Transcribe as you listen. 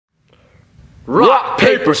Rock,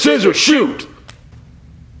 paper, scissors, shoot!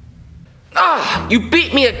 Ah, you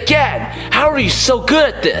beat me again! How are you so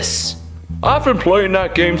good at this? I've been playing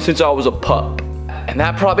that game since I was a pup. And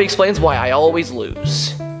that probably explains why I always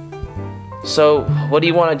lose. So, what do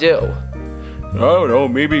you want to do? I don't know,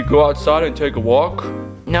 maybe go outside and take a walk?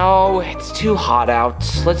 No, it's too hot out.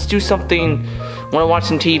 Let's do something. Want to watch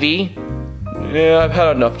some TV? Yeah, I've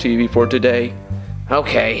had enough TV for today.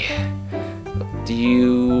 Okay. Do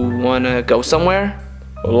you want to go somewhere?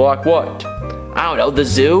 Like what? I don't know, the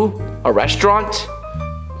zoo? A restaurant?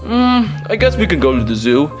 I guess we can go to the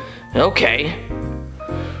zoo. Okay.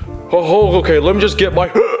 Oh, okay, let me just get my...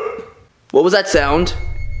 What was that sound?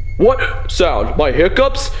 What sound? My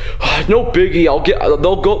hiccups? No biggie,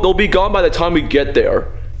 they'll be gone by the time we get there.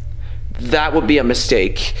 That would be a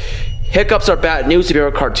mistake. Hiccups are bad news if you're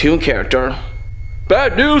a cartoon character.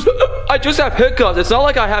 Bad news? I just have hiccups. It's not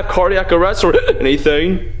like I have cardiac arrest or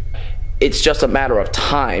anything. It's just a matter of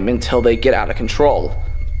time until they get out of control.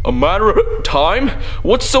 A matter of time?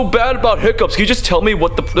 What's so bad about hiccups? Can you just tell me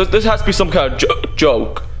what this has to be some kind of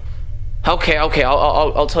joke? Okay,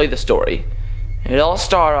 I'll tell you the story. It all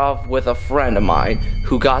started off with a friend of mine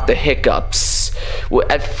who got the hiccups.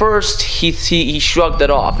 At first, he shrugged it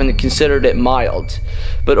off and considered it mild.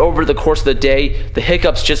 But over the course of the day, the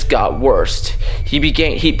hiccups just got worse. He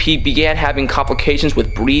began having complications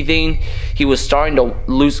with breathing. He was starting to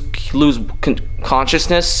lose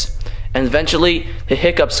consciousness. And eventually, the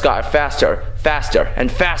hiccups got faster,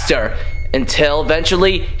 and faster, until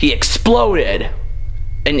eventually he exploded.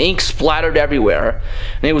 And ink splattered everywhere,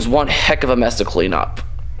 and it was one heck of a mess to clean up.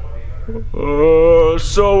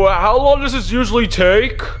 So how long does this usually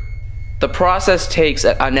take? The process takes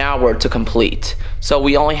an hour to complete, so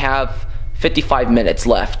we only have 55 minutes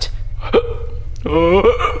left.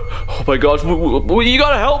 Oh my gosh, you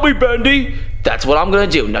gotta help me, Bendy! That's what I'm gonna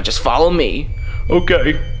do, now just follow me.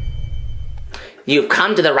 Okay. You've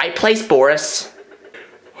come to the right place, Boris.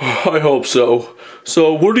 I hope so.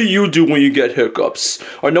 So, what do you do when you get hiccups?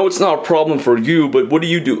 I know it's not a problem for you, but what do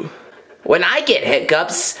you do? When I get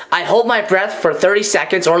hiccups, I hold my breath for 30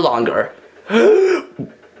 seconds or longer.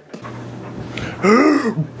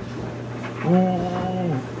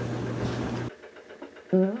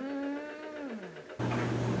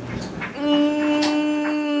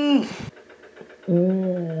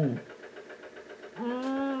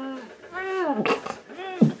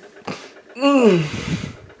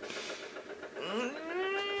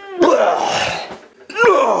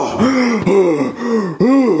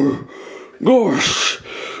 Gosh,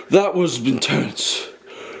 that was intense.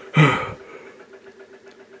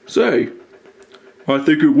 Say, I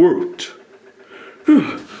think it worked.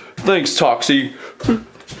 Thanks, Toxie.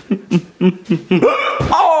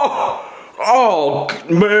 Oh,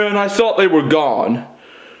 man, I thought they were gone.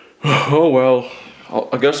 Oh well,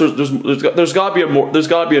 I guess there's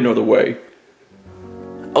gotta be another way.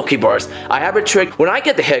 Okay, Boris, I have a trick. When I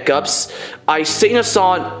get the hiccups, I sing a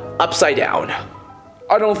song upside down.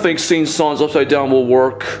 I don't think singing songs upside down will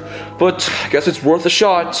work, but I guess it's worth a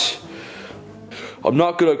shot. I'm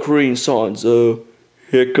not good at Korean songs.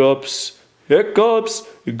 Hiccups, hiccups,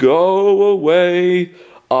 go away.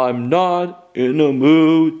 I'm not in a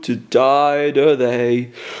mood to die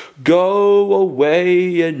today. Go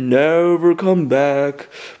away and never come back.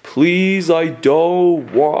 Please, I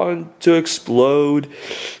don't want to explode.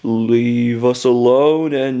 Leave us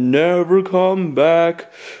alone and never come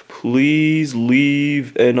back. Please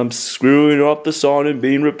leave. And I'm screwing up the song and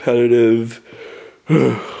being repetitive.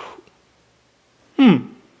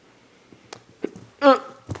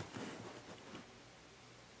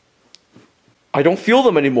 I don't feel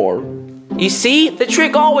them anymore. You see, the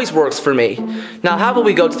trick always works for me. Now, how about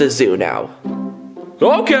we go to the zoo now?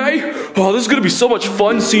 Okay. Oh, this is gonna be so much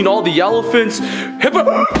fun seeing all the elephants.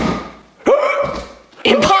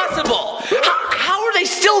 Impossible! How are they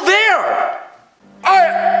still there?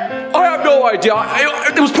 I have no idea.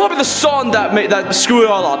 It was probably the song that screwed it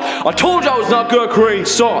all up. I told you I was not good at creating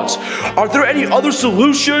songs. Are there any other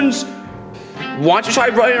solutions? Why don't you try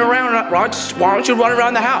running around? Why don't you run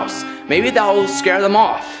around the house? Maybe that'll scare them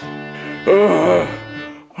off.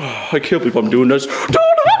 I can't believe I'm doing this.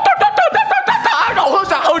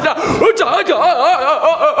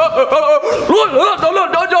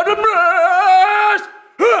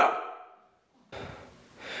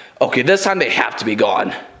 Okay, this time they have to be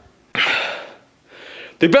gone.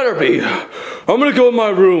 They better be. I'm gonna go in my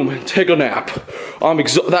room and take a nap.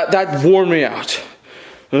 That wore me out.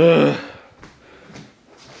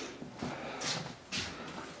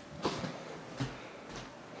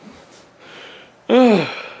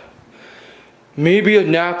 Maybe a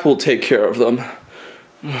nap will take care of them.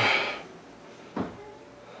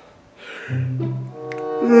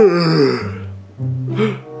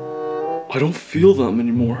 I don't feel them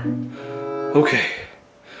anymore. Okay.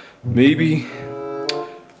 Maybe.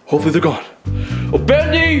 Hopefully they're gone. Oh,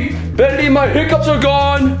 Bendy! Bendy, my hiccups are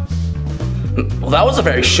gone! Well, that was a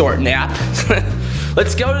very short nap.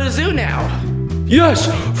 Let's go to the zoo now. Yes,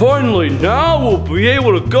 finally, now we'll be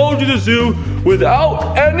able to go to the zoo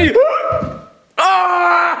without any...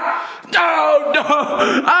 Ah! No, no!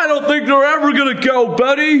 I don't think they're ever gonna go,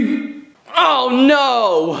 Bendy! Oh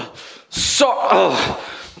no!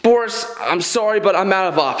 Boris, I'm sorry, but I'm out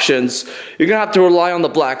of options. You're gonna have to rely on the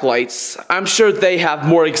black lights. I'm sure they have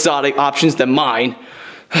more exotic options than mine.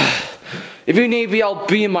 If you need me, I'll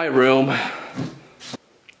be in my room.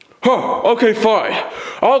 Huh, okay, fine.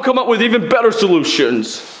 I'll come up with even better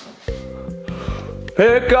solutions.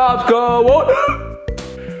 Hiccups, go on!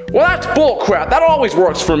 Well, that's bullcrap. That always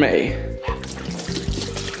works for me.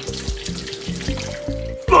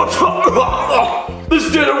 This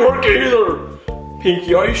didn't work either.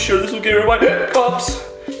 Pinky, are you sure this will get rid of my hiccups?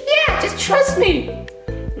 Yeah, just trust me.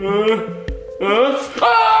 Ah!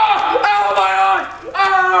 Ow, my eye!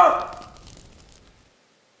 Ah!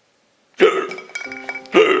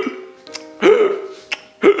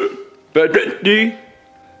 Bendy?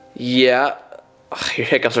 Yeah. Your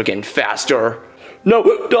hiccups are getting faster. No,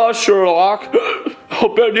 Sherlock.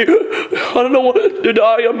 Oh, Bendy, I don't know what to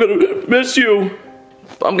die. I'm gonna miss you.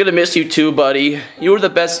 I'm gonna miss you too, buddy. You were the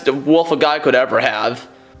best wolf a guy could ever have.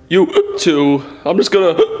 You too. I'm just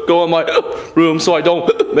gonna go in my room so I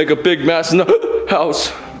don't make a big mess in the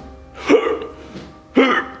house.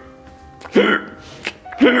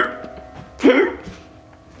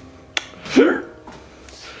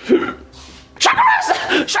 Sugar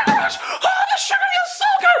Rush! Sugar Rush! Oh, the sugar feels so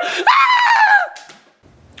good! Ah!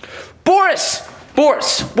 Boris!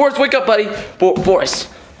 Boris, wake up, buddy. Boris,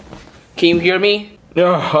 can you hear me?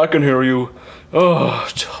 Yeah, I can hear you. Oh,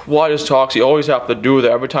 why does Toxie always have to do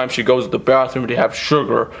that every time she goes to the bathroom to have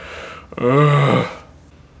sugar? I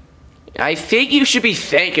think you should be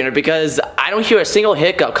thanking her because I don't hear a single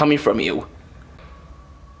hiccup coming from you.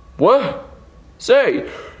 What? Say,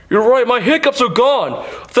 you're right, my hiccups are gone.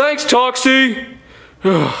 Thanks, Toxie.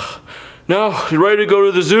 Now, you ready to go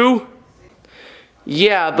to the zoo?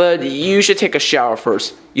 Yeah, but you should take a shower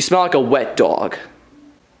first. You smell like a wet dog.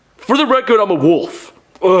 For the record, I'm a wolf.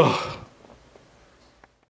 Ugh.